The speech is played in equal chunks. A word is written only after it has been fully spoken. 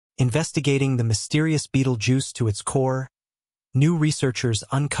Investigating the mysterious Betelgeuse to its core, new researchers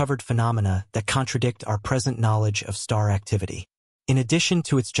uncovered phenomena that contradict our present knowledge of star activity. In addition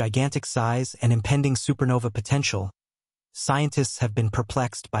to its gigantic size and impending supernova potential, scientists have been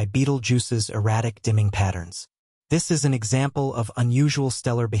perplexed by Betelgeuse's erratic dimming patterns. This is an example of unusual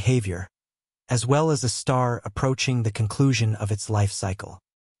stellar behavior, as well as a star approaching the conclusion of its life cycle.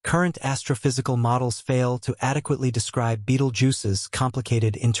 Current astrophysical models fail to adequately describe Betelgeuse's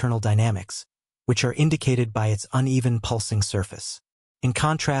complicated internal dynamics, which are indicated by its uneven pulsing surface. In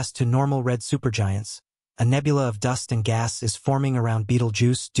contrast to normal red supergiants, a nebula of dust and gas is forming around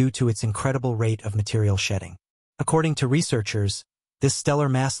Betelgeuse due to its incredible rate of material shedding. According to researchers, this stellar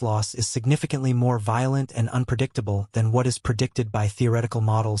mass loss is significantly more violent and unpredictable than what is predicted by theoretical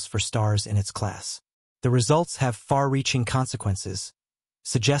models for stars in its class. The results have far-reaching consequences,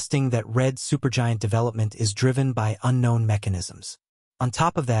 suggesting that red supergiant development is driven by unknown mechanisms. On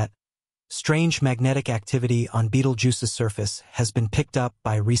top of that, strange magnetic activity on Betelgeuse's surface has been picked up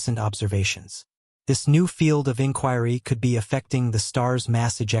by recent observations. This new field of inquiry could be affecting the star's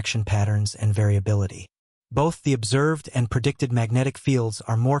mass ejection patterns and variability. Both the observed and predicted magnetic fields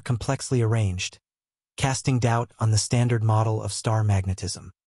are more complexly arranged, casting doubt on the standard model of star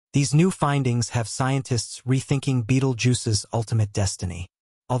magnetism. These new findings have scientists rethinking Betelgeuse's ultimate destiny.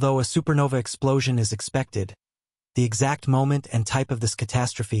 Although a supernova explosion is expected, the exact moment and type of this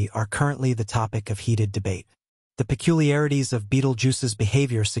catastrophe are currently the topic of heated debate. The peculiarities of Betelgeuse's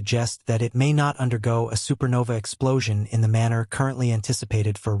behavior suggest that it may not undergo a supernova explosion in the manner currently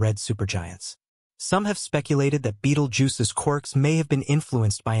anticipated for red supergiants. Some have speculated that Betelgeuse's quirks may have been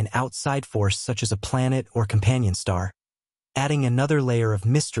influenced by an outside force such as a planet or companion star, adding another layer of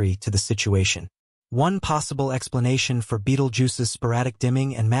mystery to the situation. One possible explanation for Betelgeuse's sporadic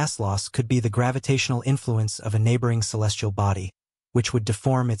dimming and mass loss could be the gravitational influence of a neighboring celestial body, which would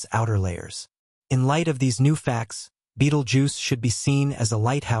deform its outer layers. In light of these new facts, Betelgeuse should be seen as a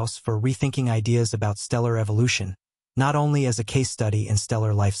lighthouse for rethinking ideas about stellar evolution, not only as a case study in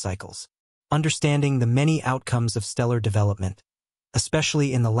stellar life cycles. Understanding the many outcomes of stellar development,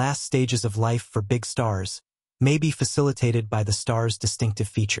 especially in the last stages of life for big stars, may be facilitated by the star's distinctive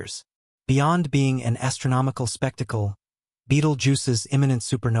features. Beyond being an astronomical spectacle, Betelgeuse's imminent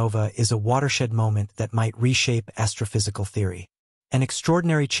supernova is a watershed moment that might reshape astrophysical theory. An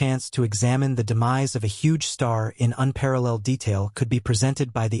extraordinary chance to examine the demise of a huge star in unparalleled detail could be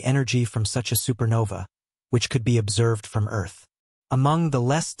presented by the energy from such a supernova, which could be observed from Earth. Among the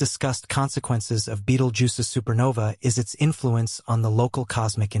less discussed consequences of Betelgeuse's supernova is its influence on the local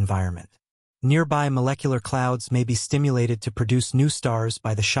cosmic environment. Nearby molecular clouds may be stimulated to produce new stars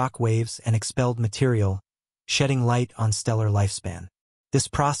by the shock waves and expelled material, shedding light on stellar lifespan. This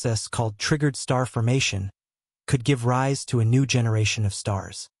process, called triggered star formation, could give rise to a new generation of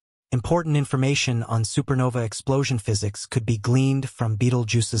stars. Important information on supernova explosion physics could be gleaned from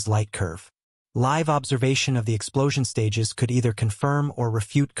Betelgeuse's light curve. Live observation of the explosion stages could either confirm or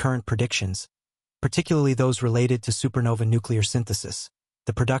refute current predictions, particularly those related to supernova nuclear synthesis,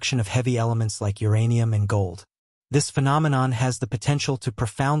 the production of heavy elements like uranium and gold. This phenomenon has the potential to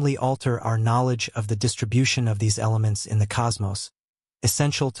profoundly alter our knowledge of the distribution of these elements in the cosmos,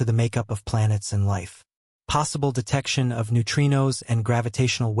 essential to the makeup of planets and life. Possible detection of neutrinos and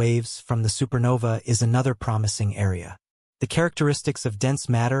gravitational waves from the supernova is another promising area. The characteristics of dense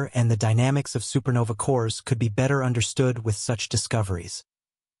matter and the dynamics of supernova cores could be better understood with such discoveries,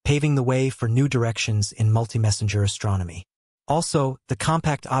 paving the way for new directions in multi-messenger astronomy. Also, the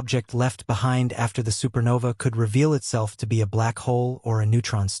compact object left behind after the supernova could reveal itself to be a black hole or a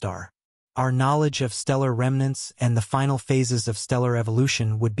neutron star. Our knowledge of stellar remnants and the final phases of stellar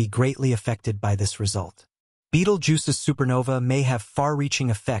evolution would be greatly affected by this result. Betelgeuse's supernova may have far-reaching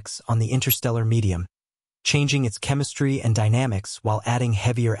effects on the interstellar medium, changing its chemistry and dynamics while adding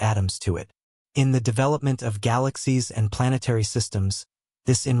heavier atoms to it. In the development of galaxies and planetary systems,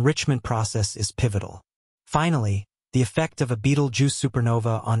 this enrichment process is pivotal. Finally, the effect of a Betelgeuse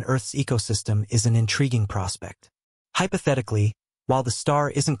supernova on Earth's ecosystem is an intriguing prospect. Hypothetically, while the star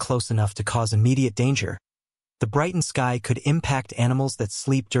isn't close enough to cause immediate danger, the brightened sky could impact animals that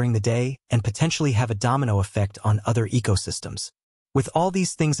sleep during the day and potentially have a domino effect on other ecosystems. With all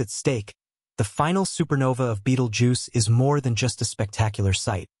these things at stake, the final supernova of Betelgeuse is more than just a spectacular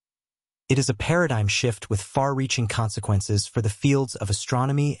sight. It is a paradigm shift with far-reaching consequences for the fields of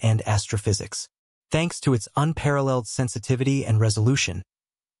astronomy and astrophysics. Thanks to its unparalleled sensitivity and resolution,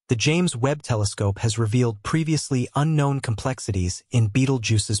 the James Webb Telescope has revealed previously unknown complexities in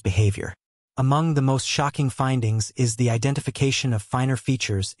Betelgeuse's behavior. Among the most shocking findings is the identification of finer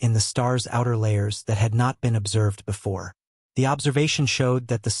features in the star's outer layers that had not been observed before. The observation showed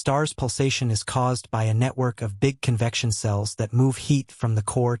that the star's pulsation is caused by a network of big convection cells that move heat from the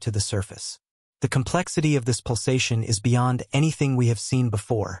core to the surface. The complexity of this pulsation is beyond anything we have seen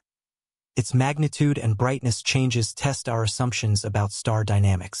before. Its magnitude and brightness changes test our assumptions about star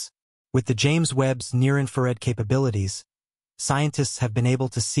dynamics. With the James Webb's near-infrared capabilities, scientists have been able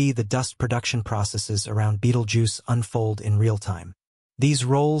to see the dust production processes around Betelgeuse unfold in real time. These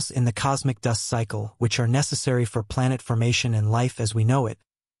roles in the cosmic dust cycle, which are necessary for planet formation and life as we know it,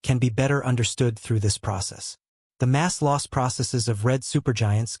 can be better understood through this process. The mass loss processes of red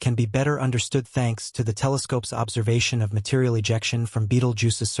supergiants can be better understood thanks to the telescope's observation of material ejection from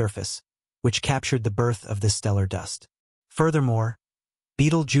Betelgeuse's surface, which captured the birth of this stellar dust. Furthermore,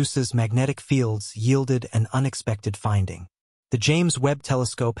 Betelgeuse's magnetic fields yielded an unexpected finding. The James Webb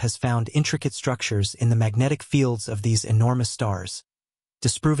Telescope has found intricate structures in the magnetic fields of these enormous stars,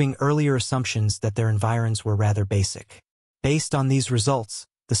 disproving earlier assumptions that their environs were rather basic. Based on these results,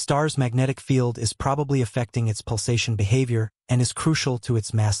 the star's magnetic field is probably affecting its pulsation behavior and is crucial to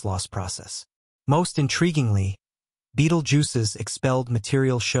its mass loss process. Most intriguingly, Betelgeuse's expelled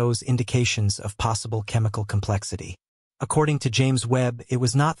material shows indications of possible chemical complexity. According to James Webb, it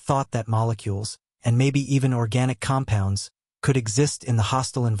was not thought that molecules, and maybe even organic compounds, could exist in the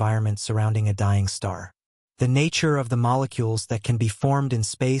hostile environment surrounding a dying star. The nature of the molecules that can be formed in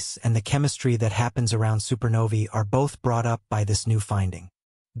space and the chemistry that happens around supernovae are both brought up by this new finding.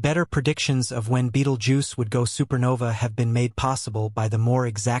 Better predictions of when Betelgeuse would go supernova have been made possible by the more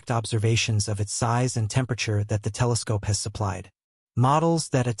exact observations of its size and temperature that the telescope has supplied. Models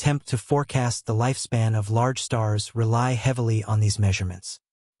that attempt to forecast the lifespan of large stars rely heavily on these measurements.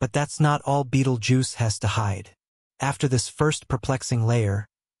 But that's not all Betelgeuse has to hide. After this first perplexing layer,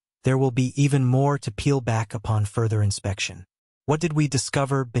 there will be even more to peel back upon further inspection. What did we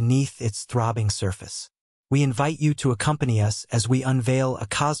discover beneath its throbbing surface? We invite you to accompany us as we unveil a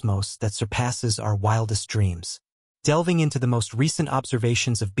cosmos that surpasses our wildest dreams. Delving into the most recent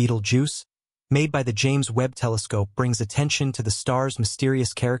observations of Betelgeuse, made by the James Webb Telescope, brings attention to the star's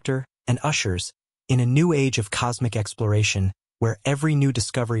mysterious character and ushers in a new age of cosmic exploration where every new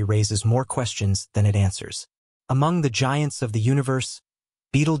discovery raises more questions than it answers. Among the giants of the universe,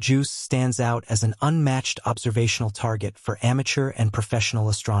 Betelgeuse stands out as an unmatched observational target for amateur and professional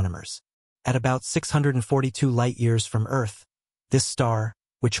astronomers. At about 642 light-years from Earth, this star,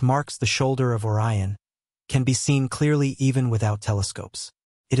 which marks the shoulder of Orion, can be seen clearly even without telescopes.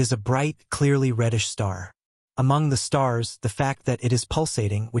 It is a bright, clearly reddish star. Among the stars, the fact that it is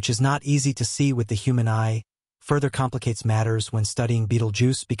pulsating, which is not easy to see with the human eye, further complicates matters when studying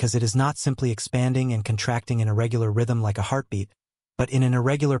Betelgeuse because it is not simply expanding and contracting in a regular rhythm like a heartbeat, but in an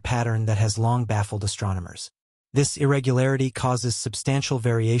irregular pattern that has long baffled astronomers. This irregularity causes substantial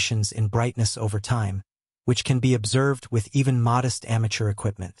variations in brightness over time, which can be observed with even modest amateur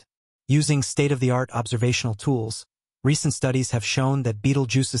equipment. Using state-of-the-art observational tools, recent studies have shown that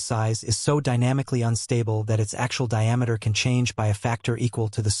Betelgeuse's size is so dynamically unstable that its actual diameter can change by a factor equal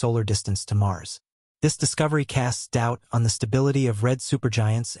to the solar distance to Mars. This discovery casts doubt on the stability of red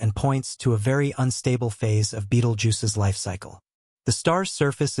supergiants and points to a very unstable phase of Betelgeuse's life cycle. The star's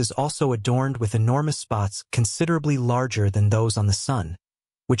surface is also adorned with enormous spots considerably larger than those on the Sun,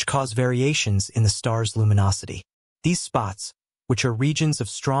 which cause variations in the star's luminosity. These spots, which are regions of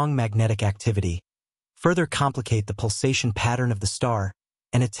strong magnetic activity, further complicate the pulsation pattern of the star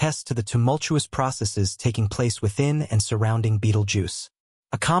and attest to the tumultuous processes taking place within and surrounding Betelgeuse.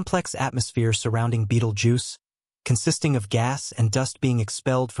 A complex atmosphere surrounding Betelgeuse, consisting of gas and dust being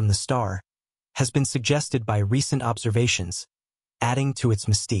expelled from the star, has been suggested by recent observations, adding to its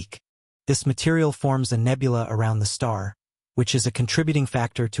mystique. This material forms a nebula around the star, which is a contributing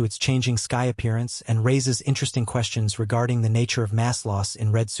factor to its changing sky appearance and raises interesting questions regarding the nature of mass loss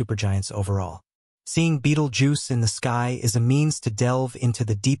in red supergiants overall. Seeing Betelgeuse in the sky is a means to delve into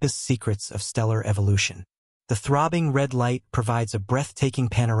the deepest secrets of stellar evolution. The throbbing red light provides a breathtaking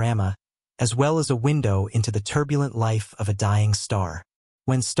panorama, as well as a window into the turbulent life of a dying star.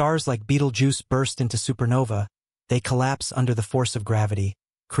 When stars like Betelgeuse burst into supernova, they collapse under the force of gravity,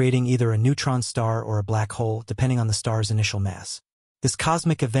 creating either a neutron star or a black hole, depending on the star's initial mass. This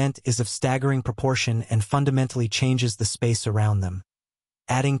cosmic event is of staggering proportion and fundamentally changes the space around them,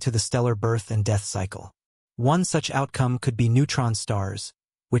 adding to the stellar birth and death cycle. One such outcome could be neutron stars,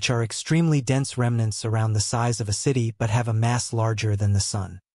 which are extremely dense remnants around the size of a city but have a mass larger than the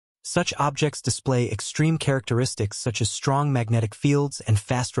Sun. Such objects display extreme characteristics such as strong magnetic fields and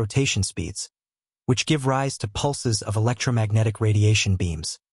fast rotation speeds, which give rise to pulses of electromagnetic radiation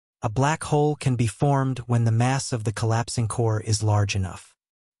beams. A black hole can be formed when the mass of the collapsing core is large enough.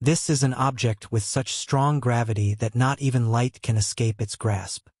 This is an object with such strong gravity that not even light can escape its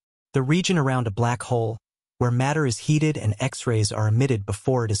grasp. The region around a black hole, where matter is heated and X-rays are emitted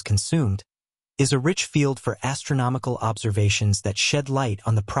before it is consumed, is a rich field for astronomical observations that shed light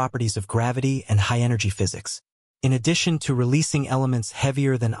on the properties of gravity and high-energy physics. In addition to releasing elements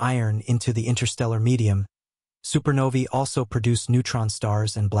heavier than iron into the interstellar medium, supernovae also produce neutron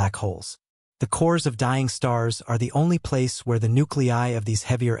stars and black holes. The cores of dying stars are the only place where the nuclei of these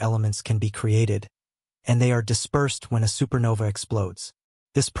heavier elements can be created, and they are dispersed when a supernova explodes.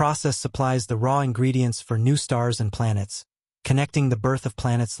 This process supplies the raw ingredients for new stars and planets, connecting the birth of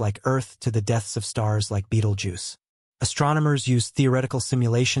planets like Earth to the deaths of stars like Betelgeuse. Astronomers use theoretical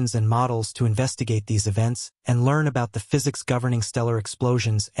simulations and models to investigate these events and learn about the physics governing stellar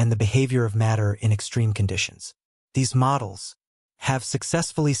explosions and the behavior of matter in extreme conditions. These models have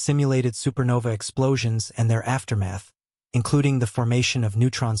successfully simulated supernova explosions and their aftermath, including the formation of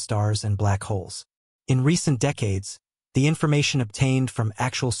neutron stars and black holes. In recent decades, the information obtained from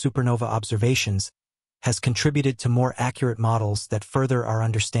actual supernova observations has contributed to more accurate models that further our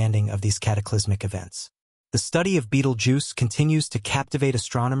understanding of these cataclysmic events. The study of Betelgeuse continues to captivate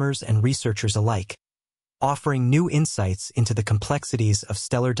astronomers and researchers alike, offering new insights into the complexities of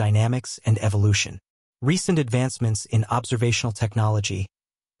stellar dynamics and evolution. Recent advancements in observational technology,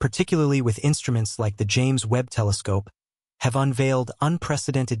 particularly with instruments like the James Webb Telescope, have unveiled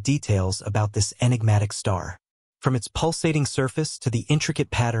unprecedented details about this enigmatic star. From its pulsating surface to the intricate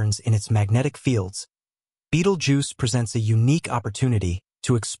patterns in its magnetic fields, Betelgeuse presents a unique opportunity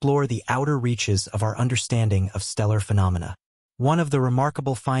to explore the outer reaches of our understanding of stellar phenomena. One of the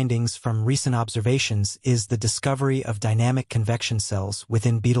remarkable findings from recent observations is the discovery of dynamic convection cells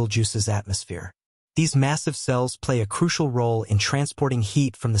within Betelgeuse's atmosphere. These massive cells play a crucial role in transporting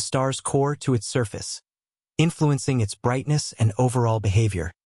heat from the star's core to its surface, influencing its brightness and overall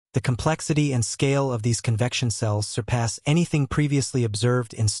behavior. The complexity and scale of these convection cells surpass anything previously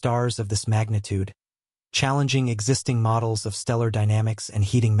observed in stars of this magnitude, challenging existing models of stellar dynamics and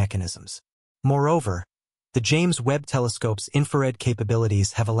heating mechanisms. Moreover, the James Webb Telescope's infrared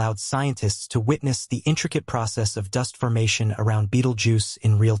capabilities have allowed scientists to witness the intricate process of dust formation around Betelgeuse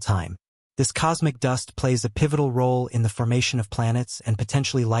in real time. This cosmic dust plays a pivotal role in the formation of planets and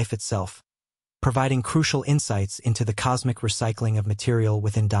potentially life itself, providing crucial insights into the cosmic recycling of material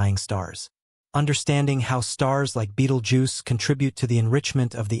within dying stars. Understanding how stars like Betelgeuse contribute to the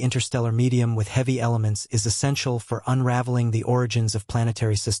enrichment of the interstellar medium with heavy elements is essential for unraveling the origins of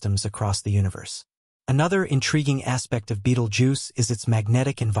planetary systems across the universe. Another intriguing aspect of Betelgeuse is its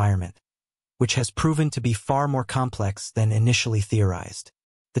magnetic environment, which has proven to be far more complex than initially theorized.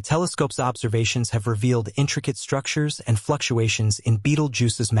 The telescope's observations have revealed intricate structures and fluctuations in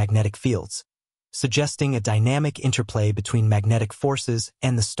Betelgeuse's magnetic fields, suggesting a dynamic interplay between magnetic forces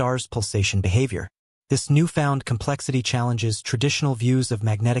and the star's pulsation behavior. This newfound complexity challenges traditional views of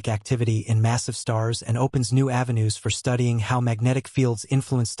magnetic activity in massive stars and opens new avenues for studying how magnetic fields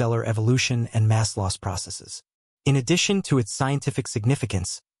influence stellar evolution and mass loss processes. In addition to its scientific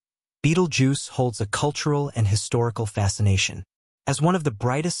significance, Betelgeuse holds a cultural and historical fascination. As one of the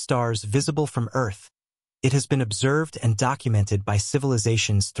brightest stars visible from Earth, it has been observed and documented by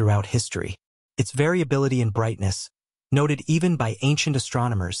civilizations throughout history. Its variability in brightness, noted even by ancient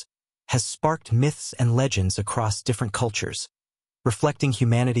astronomers, has sparked myths and legends across different cultures, reflecting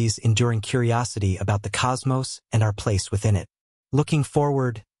humanity's enduring curiosity about the cosmos and our place within it. Looking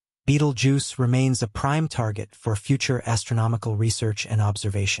forward, Betelgeuse remains a prime target for future astronomical research and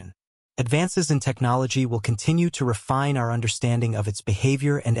observation. Advances in technology will continue to refine our understanding of its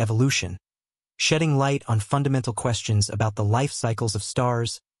behavior and evolution, shedding light on fundamental questions about the life cycles of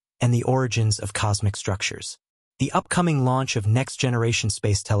stars and the origins of cosmic structures. The upcoming launch of next-generation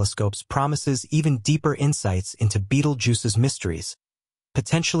space telescopes promises even deeper insights into Betelgeuse's mysteries,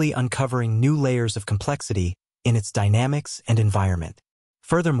 potentially uncovering new layers of complexity in its dynamics and environment.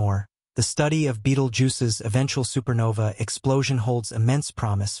 Furthermore, the study of Betelgeuse's eventual supernova explosion holds immense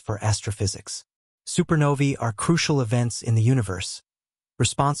promise for astrophysics. Supernovae are crucial events in the universe,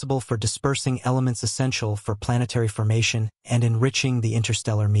 responsible for dispersing elements essential for planetary formation and enriching the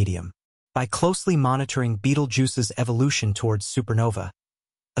interstellar medium. By closely monitoring Betelgeuse's evolution towards supernova,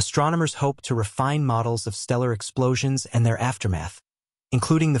 astronomers hope to refine models of stellar explosions and their aftermath,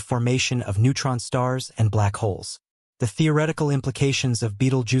 including the formation of neutron stars and black holes. The theoretical implications of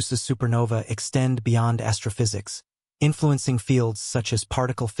Betelgeuse's supernova extend beyond astrophysics, influencing fields such as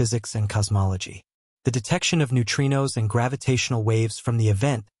particle physics and cosmology. The detection of neutrinos and gravitational waves from the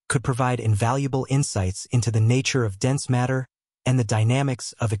event could provide invaluable insights into the nature of dense matter and the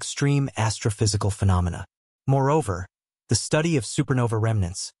dynamics of extreme astrophysical phenomena. Moreover, The study of supernova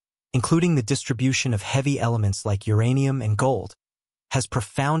remnants, including the distribution of heavy elements like uranium and gold, has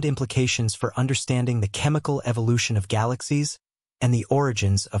profound implications for understanding the chemical evolution of galaxies and the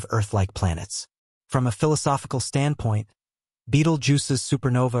origins of Earth-like planets. From a philosophical standpoint, Betelgeuse's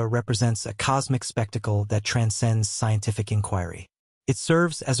supernova represents a cosmic spectacle that transcends scientific inquiry. It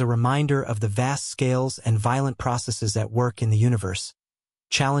serves as a reminder of the vast scales and violent processes at work in the universe,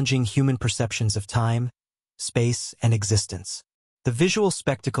 challenging human perceptions of time, space, and existence. The visual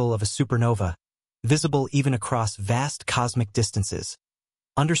spectacle of a supernova, visible even across vast cosmic distances,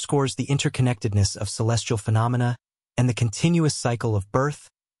 underscores the interconnectedness of celestial phenomena and the continuous cycle of birth,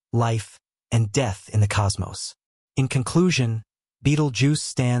 life, and death in the cosmos. In conclusion, Betelgeuse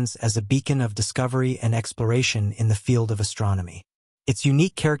stands as a beacon of discovery and exploration in the field of astronomy. Its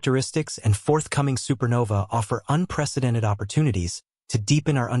unique characteristics and forthcoming supernova offer unprecedented opportunities to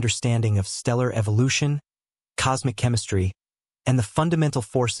deepen our understanding of stellar evolution, cosmic chemistry, and the fundamental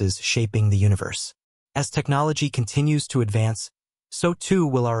forces shaping the universe. As technology continues to advance, so too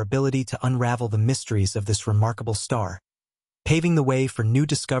will our ability to unravel the mysteries of this remarkable star, paving the way for new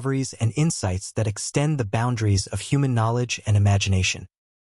discoveries and insights that extend the boundaries of human knowledge and imagination.